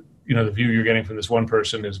make sure that, the view you're getting from this one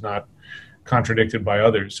person is not contradicted by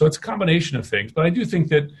others. So it's a combination of things. But I do think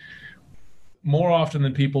that more often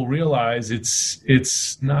than people realize,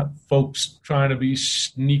 it's not folks trying to be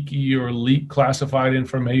sneaky or leak classified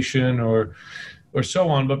information or so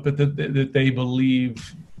on, but that they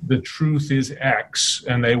believe the truth is X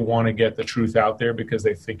and they want to get the truth out there because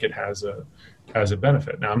they think it has a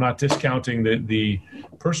benefit. Now, I'm not discounting the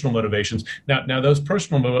personal motivations. Now those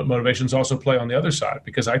personal motivations also play on the other side,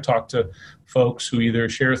 because I talk to folks who either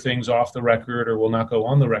share things off the record or will not go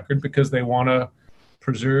on the record because they want to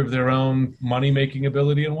preserve their own money-making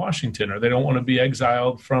ability in Washington, or they don't want to be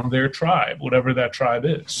exiled from their tribe, whatever that tribe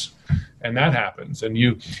is. And that happens. And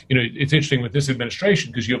it's interesting with this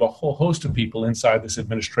administration because you have a whole host of people inside this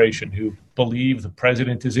administration who believe the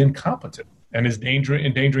president is incompetent and is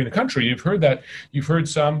endangering the country. You've heard that. You've heard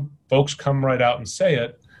some folks come right out and say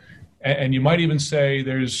it. And you might even say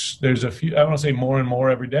there's a few, I don't want to say more and more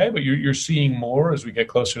every day, but you're seeing more as we get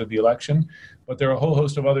closer to the election. But there are a whole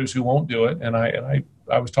host of others who won't do it. And I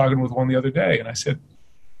was talking with one the other day, and I said,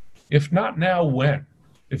 if not now, when?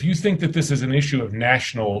 If you think that this is an issue of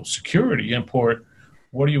national security import,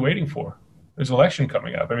 what are you waiting for? There's an election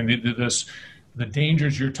coming up. I mean, the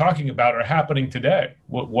dangers you're talking about are happening today.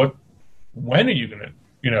 When are you going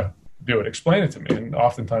to, do it? Explain it to me. And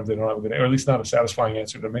oftentimes they don't have a good, or at least not a satisfying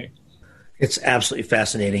answer to me. It's absolutely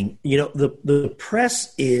fascinating. The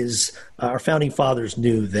press is, our founding fathers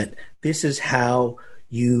knew that this is how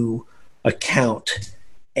you account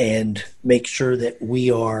and make sure that we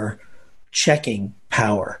are checking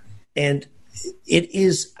power. And it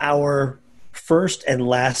is our first and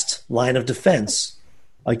last line of defense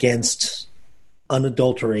against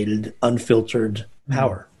unadulterated, unfiltered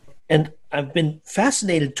power. And I've been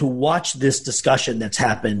fascinated to watch this discussion that's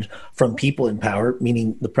happened from people in power,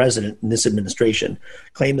 meaning the president and this administration,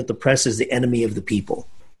 claim that the press is the enemy of the people.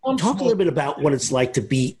 Talk a little bit about what it's like to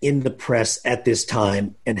be in the press at this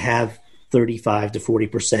time and have 35 to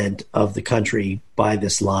 40% of the country buy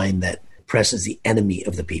this line that press is the enemy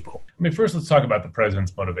of the people. I mean, first, let's talk about the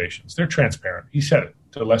president's motivations. They're transparent. He said it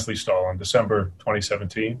to Leslie Stahl in December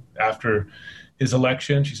 2017 after his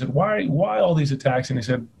election. She said, why all these attacks? And he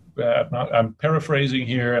said, I'm paraphrasing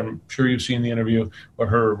here. I'm sure you've seen the interview or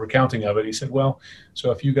her recounting of it. He said, well,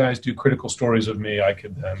 so if you guys do critical stories of me, I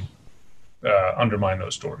could then undermine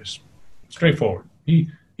those stories. Straightforward. He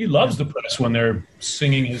loves the press when they're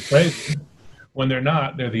singing his praise. When they're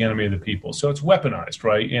not, they're the enemy of the people. So it's weaponized,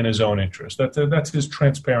 right, in his own interest. That's his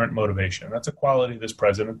transparent motivation. That's a quality of this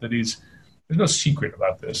president that there's no secret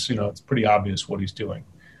about this. It's pretty obvious what he's doing.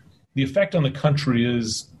 The effect on the country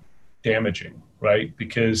is damaging, right?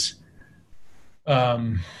 Because,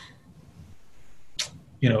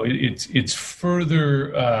 it's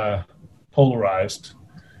further polarized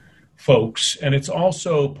folks, and it's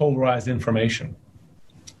also polarized information.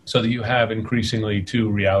 So that you have increasingly two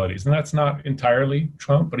realities. And that's not entirely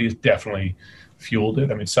Trump, but he's definitely fueled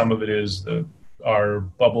it. I mean, some of it is our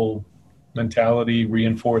bubble mentality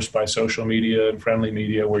reinforced by social media and friendly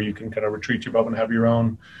media, where you can kind of retreat your bubble and have your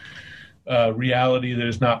own reality that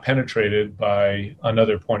is not penetrated by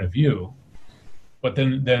another point of view. But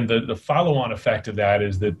then the follow-on effect of that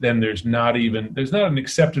is that then there's not an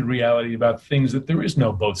accepted reality about things that there is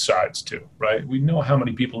no both sides to, right? We know how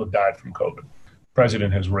many people have died from COVID.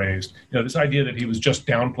 President has raised. This idea that he was just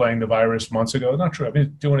downplaying the virus months ago is not true. I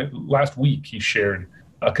mean, doing it last week, he shared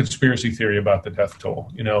a conspiracy theory about the death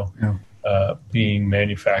toll, being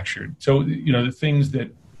manufactured. So, the things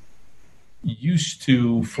that used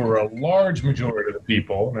to, for a large majority of the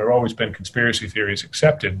people, and there have always been conspiracy theories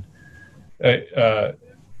accepted, that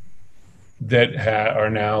are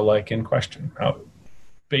now in question.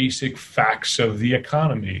 Basic facts of the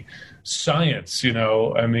economy, science,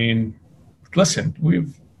 listen, we have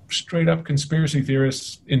straight up conspiracy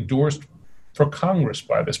theorists endorsed for Congress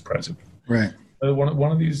by this president. Right.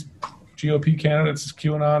 One of these GOP candidates,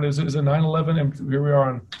 QAnon, is a 9/11, and here we are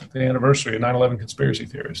on the anniversary, a 9/11 conspiracy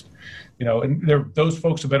theorist. And those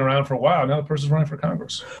folks have been around for a while. Now the person's running for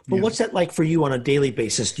Congress. But what's that like for you on a daily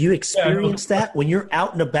basis? Do you experience that when you're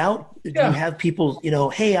out and about? Do you have people,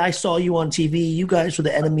 hey, I saw you on TV, you guys were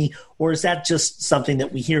the enemy, or is that just something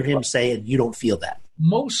that we hear him say and you don't feel that?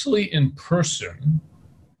 Mostly in person,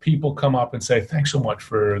 people come up and say, thanks so much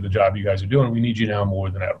for the job you guys are doing. We need you now more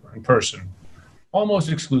than ever, in person, almost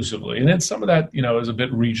exclusively. And then some of that, is a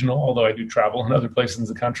bit regional, although I do travel in other places in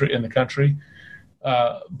the country,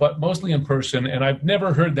 but mostly in person. And I've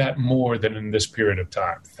never heard that more than in this period of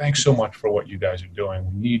time. Thanks so much for what you guys are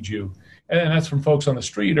doing. We need you. And that's from folks on the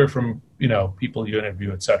street or from, people you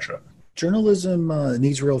interview, et cetera. Journalism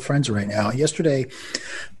needs real friends right now. Yesterday,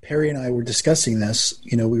 Perry and I were discussing this.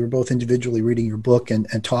 We were both individually reading your book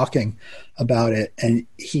and talking about it. And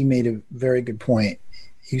he made a very good point.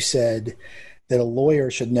 You said that a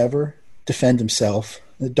lawyer should never defend himself.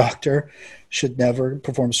 The doctor should never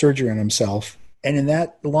perform surgery on himself. And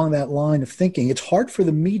along that line of thinking, it's hard for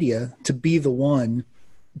the media to be the one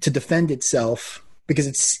to defend itself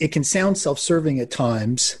because it can sound self-serving at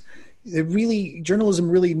times. Journalism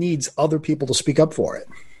really needs other people to speak up for it.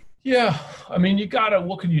 Yeah. I mean,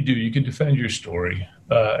 what can you do? You can defend your story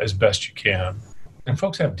as best you can. And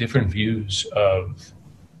folks have different views of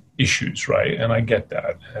issues, right? And I get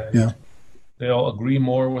that. And they'll agree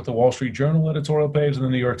more with the Wall Street Journal editorial page than the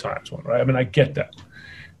New York Times one, right? I mean, I get that.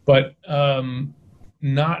 But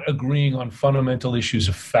not agreeing on fundamental issues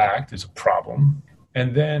of fact is a problem.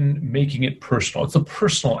 And then making it personal. It's the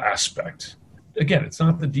personal aspect. Again, it's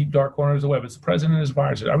not the deep, dark corners of the web. It's the president and his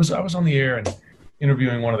advisors. I was on the air and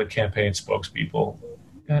interviewing one of the campaign spokespeople,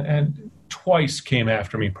 and twice came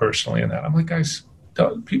after me personally in that. I'm like, guys,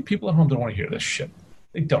 people at home don't want to hear this shit.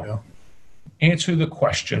 They don't. Yeah. Answer the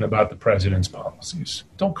question about the president's policies.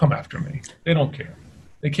 Don't come after me. They don't care.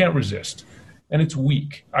 They can't resist. And it's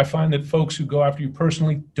weak. I find that folks who go after you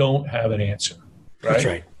personally don't have an answer. Right? That's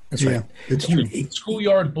right. That's right. It's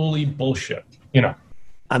schoolyard bully bullshit,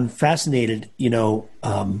 I'm fascinated.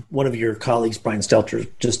 One of your colleagues, Brian Stelter,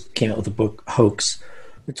 just came out with a book, Hoax.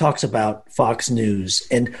 It talks about Fox News.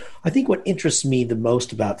 And I think what interests me the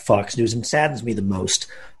most about Fox News and saddens me the most,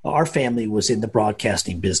 our family was in the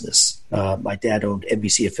broadcasting business. My dad owned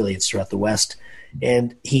NBC affiliates throughout the West.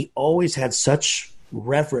 And he always had such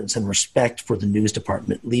reverence and respect for the news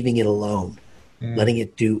department, leaving it alone, letting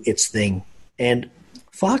it do its thing. And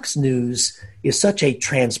Fox News is such a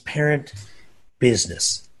transparent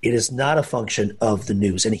business. It is not a function of the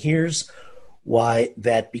news. And here's why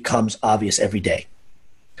that becomes obvious every day.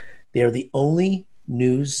 They are the only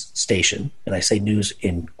news station, and I say news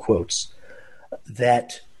in quotes,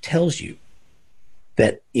 that tells you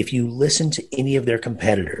that if you listen to any of their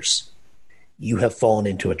competitors, you have fallen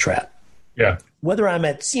into a trap. Yeah. Whether I'm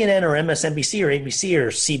at CNN or MSNBC or ABC or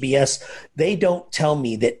CBS, they don't tell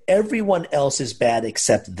me that everyone else is bad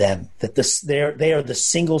except them, that they are the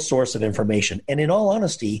single source of information. And in all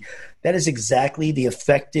honesty, that is exactly the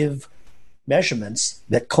effective measurements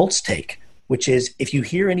that cults take, which is if you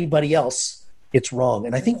hear anybody else, it's wrong.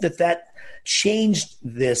 And I think that changed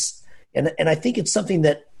this. And I think it's something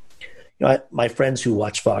that my friends who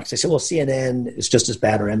watch Fox, they say, well, CNN is just as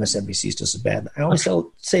bad or MSNBC is just as bad. I always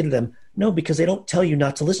say to them, no, because they don't tell you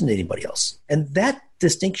not to listen to anybody else. And that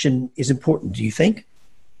distinction is important, do you think?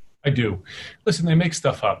 I do. Listen, they make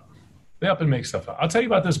stuff up. They up and make stuff up. I'll tell you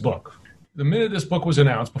about this book. The minute this book was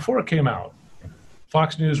announced, before it came out,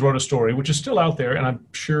 Fox News wrote a story, which is still out there, and I'm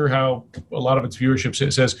sure how a lot of its viewership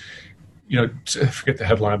says, I forget the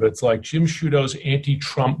headline, but it's like Jim Sciutto's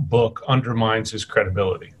anti-Trump book undermines his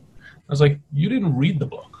credibility. I was like, you didn't read the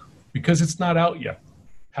book because it's not out yet.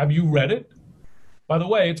 Have you read it? By the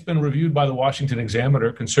way, it's been reviewed by the Washington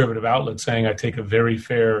Examiner, conservative outlet, saying I take a very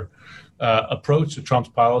fair approach to Trump's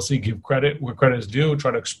policy, give credit where credit is due,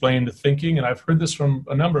 try to explain the thinking. And I've heard this from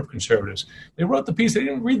a number of conservatives. They wrote the piece. They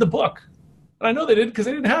didn't read the book. And I know they did because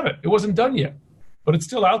they didn't have it. It wasn't done yet, but it's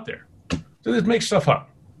still out there. So this makes stuff up.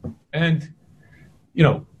 And,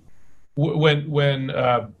 when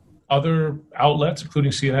other outlets,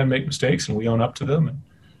 including CNN, make mistakes, and we own up to them. And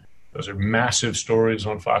those are massive stories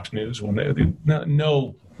on Fox News when they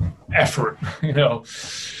no effort,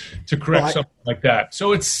 to correct something like that.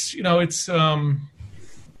 So it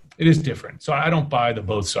is different. So I don't buy the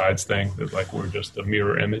both sides thing that like we're just a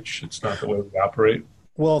mirror image. It's not the way we operate.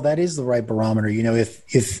 Well, that is the right barometer.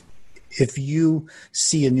 If you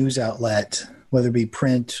see a news outlet, whether it be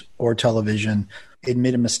print or television,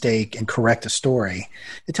 admit a mistake and correct a story,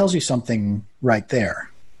 it tells you something right there.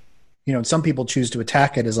 Some people choose to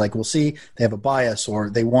attack it as like, we'll see, they have a bias or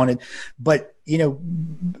they want it. But,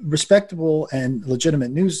 respectable and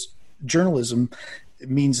legitimate news journalism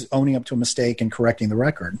means owning up to a mistake and correcting the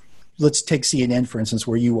record. Let's take CNN, for instance,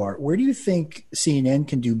 where you are. Where do you think CNN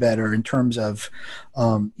can do better in terms of,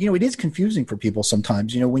 it is confusing for people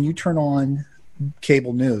sometimes. When you turn on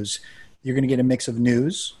cable news, you're going to get a mix of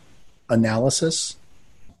news, analysis,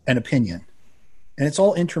 and opinion. And it's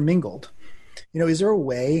all intermingled. Is there a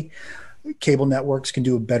way cable networks can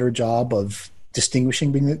do a better job of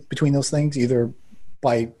distinguishing between those things, either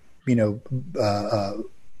by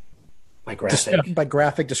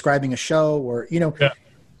graphic describing a show or, Yeah.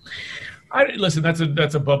 Listen,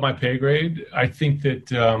 that's above my pay grade. I think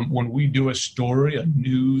that when we do a story, a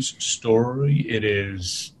news story, it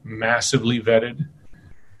is massively vetted.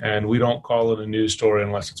 And we don't call it a news story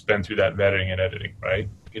unless it's been through that vetting and editing, right?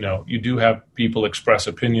 You do have people express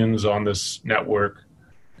opinions on this network,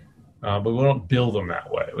 but we don't bill them that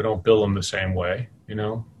way. We don't bill them the same way,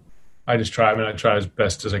 I just try. I try as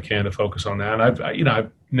best as I can to focus on that. And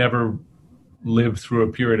I've never lived through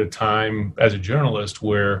a period of time as a journalist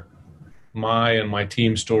where my and my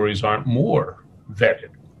team's stories aren't more vetted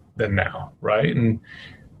than now, right? And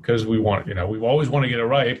because we always want to get it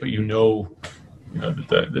right, but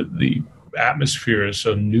the atmosphere is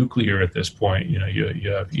so nuclear at this point.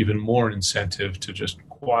 You have even more incentive to just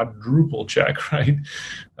quadruple check, right?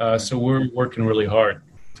 So we're working really hard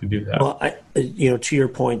to do that. Well, to your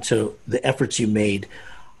point, to the efforts you made,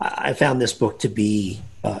 I found this book to be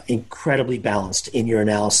incredibly balanced in your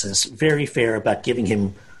analysis, very fair about giving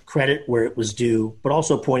him credit where it was due, but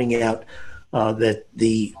also pointing out that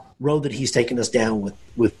the road that he's taken us down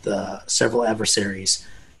with several adversaries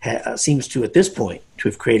seems to, at this point, to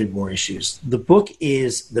have created more issues. The book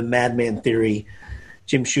is The Madman Theory.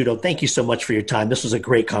 Jim Sciutto, thank you so much for your time. This was a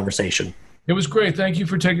great conversation. It was great. Thank you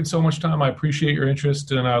for taking so much time. I appreciate your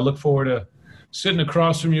interest, and I look forward to sitting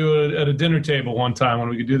across from you at a dinner table one time when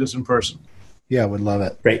we could do this in person. Yeah, I would love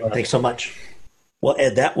it. Great. Thanks so much. Well,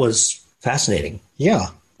 Ed, that was fascinating. Yeah.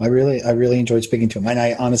 I really enjoyed speaking to him, and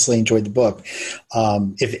I honestly enjoyed the book.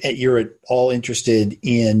 If you're at all interested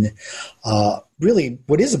in really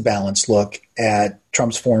what is a balanced look at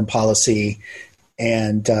Trump's foreign policy,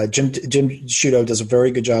 and Jim Sciutto does a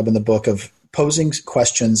very good job in the book of posing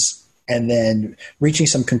questions and then reaching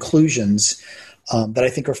some conclusions that I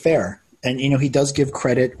think are fair. And, he does give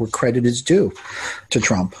credit where credit is due to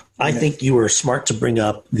Trump. I think you were smart to bring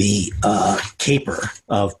up the caper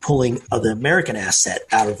of pulling the American asset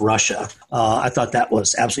out of Russia. I thought that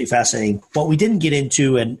was absolutely fascinating. What we didn't get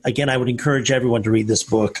into, and again, I would encourage everyone to read this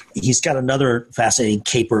book. He's got another fascinating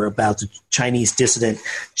caper about the Chinese dissident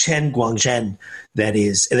Chen Guangzhen that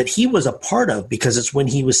he was a part of because it's when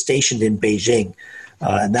he was stationed in Beijing.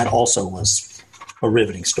 And that also was a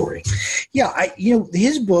riveting story. Yeah,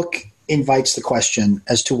 his book invites the question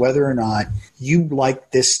as to whether or not you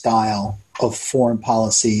like this style of foreign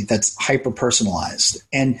policy that's hyper-personalized.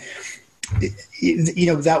 And,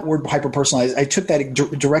 that word hyper-personalized, I took that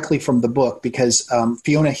directly from the book because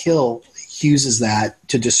Fiona Hill uses that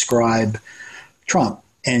to describe Trump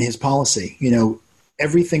and his policy.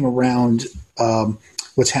 Everything around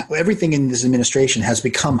everything in this administration has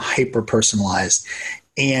become hyper-personalized.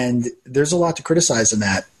 And there's a lot to criticize in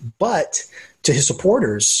that. But to his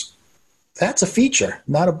supporters, that's a feature,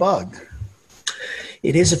 not a bug.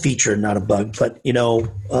 It is a feature, not a bug. But,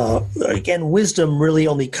 again, wisdom really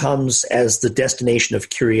only comes as the destination of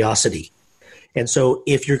curiosity. And so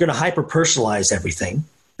if you're going to hyper-personalize everything,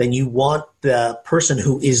 then you want the person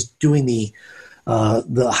who is doing the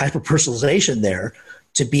hyper-personalization there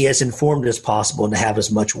to be as informed as possible and to have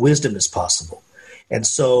as much wisdom as possible. And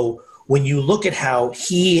so when you look at how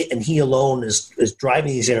he and he alone is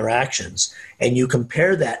driving these interactions, and you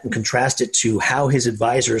compare that and contrast it to how his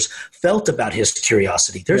advisors felt about his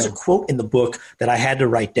curiosity, there's a quote in the book that I had to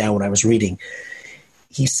write down when I was reading.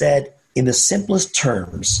 He said, in the simplest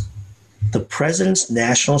terms, the president's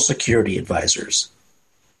national security advisors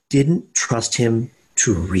didn't trust him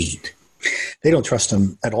to read. They don't trust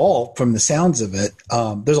him at all from the sounds of it.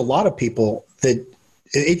 There's a lot of people that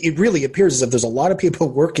it really appears as if there's a lot of people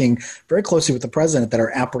working very closely with the president that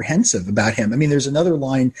are apprehensive about him. I mean, there's another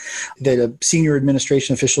line that a senior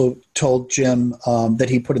administration official told Jim that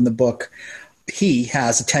he put in the book. He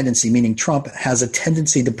has a tendency, meaning Trump has a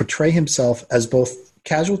tendency to portray himself as both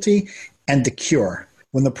casualty and the cure.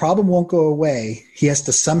 When the problem won't go away, he has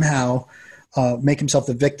to somehow make himself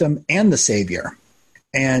the victim and the savior.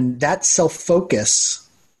 And that self-focus,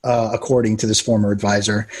 according to this former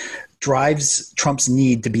advisor, drives Trump's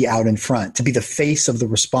need to be out in front, to be the face of the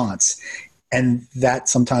response. And that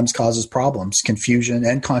sometimes causes problems, confusion,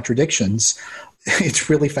 and contradictions. It's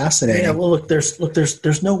really fascinating. Yeah, well, look,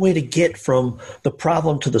 there's no way to get from the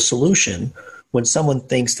problem to the solution when someone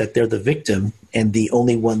thinks that they're the victim and the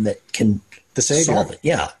only one that can solve it.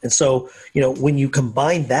 Yeah. And so, when you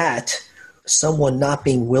combine that, someone not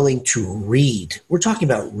being willing to read, we're talking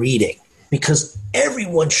about reading, because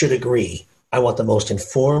everyone should agree, I want the most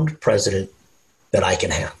informed president that I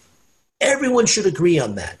can have. Everyone should agree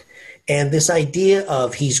on that. And this idea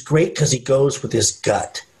of he's great because he goes with his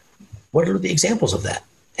gut, what are the examples of that?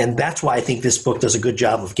 And that's why I think this book does a good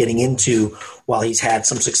job of getting into, while he's had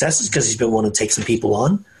some successes because he's been willing to take some people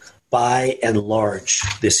on, by and large,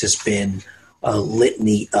 this has been a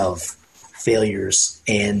litany of failures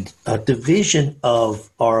and a division of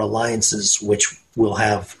our alliances, which will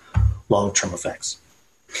have long-term effects.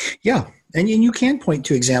 Yeah. And you can point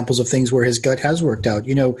to examples of things where his gut has worked out.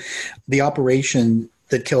 The operation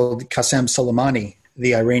that killed Qasem Soleimani,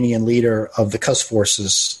 the Iranian leader of the Quds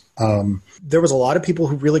forces, there was a lot of people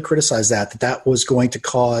who really criticized that was going to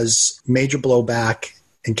cause major blowback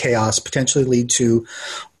and chaos, potentially lead to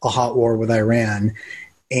a hot war with Iran.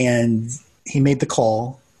 And he made the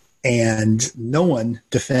call, and no one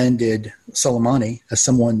defended Soleimani as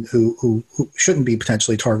someone who shouldn't be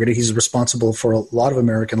potentially targeted. He's responsible for a lot of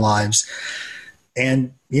American lives.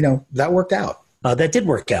 And, that worked out. That did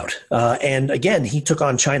work out. And again, he took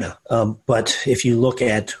on China. But if you look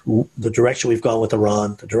at the direction we've gone with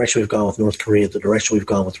Iran, the direction we've gone with North Korea, the direction we've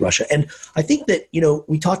gone with Russia. And I think that,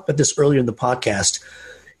 we talked about this earlier in the podcast.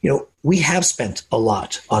 We have spent a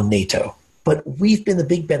lot on NATO. But we've been the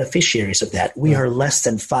big beneficiaries of that. We are less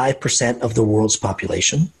than 5% of the world's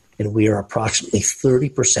population, and we are approximately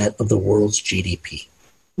 30% of the world's GDP.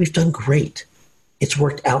 We've done great. It's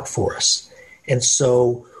worked out for us. And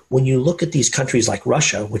so when you look at these countries like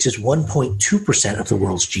Russia, which is 1.2% of the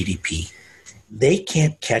world's GDP, they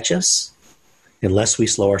can't catch us unless we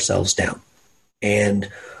slow ourselves down. And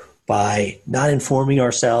by not informing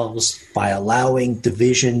ourselves, by allowing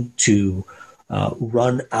division to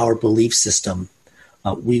run our belief system,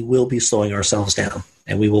 we will be slowing ourselves down.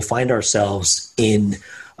 and we will find ourselves in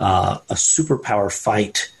a superpower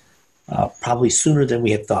fight probably sooner than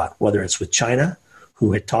we had thought, whether it's with China,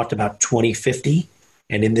 who had talked about 2050.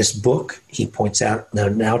 And in this book, he points out they're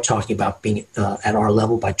now talking about being at our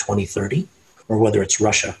level by 2030, or whether it's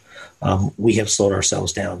Russia. We have slowed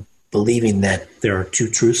ourselves down, believing that there are two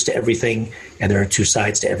truths to everything and there are two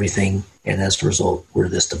sides to everything. And as a result, we're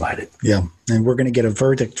this divided. Yeah. And we're going to get a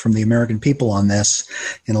verdict from the American people on this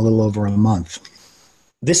in a little over a month.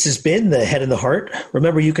 This has been The Head and the Heart.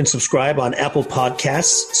 Remember, you can subscribe on Apple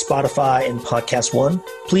Podcasts, Spotify, and Podcast One.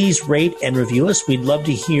 Please rate and review us. We'd love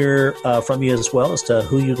to hear from you as well as to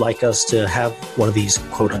who you'd like us to have one of these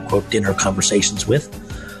quote-unquote dinner conversations with.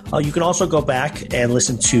 You can also go back and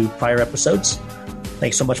listen to prior episodes.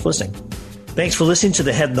 Thanks so much for listening. Thanks for listening to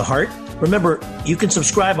The Head and the Heart. Remember, you can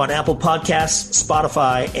subscribe on Apple Podcasts,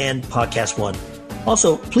 Spotify, and Podcast One.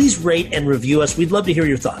 Also, please rate and review us. We'd love to hear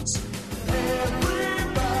your thoughts.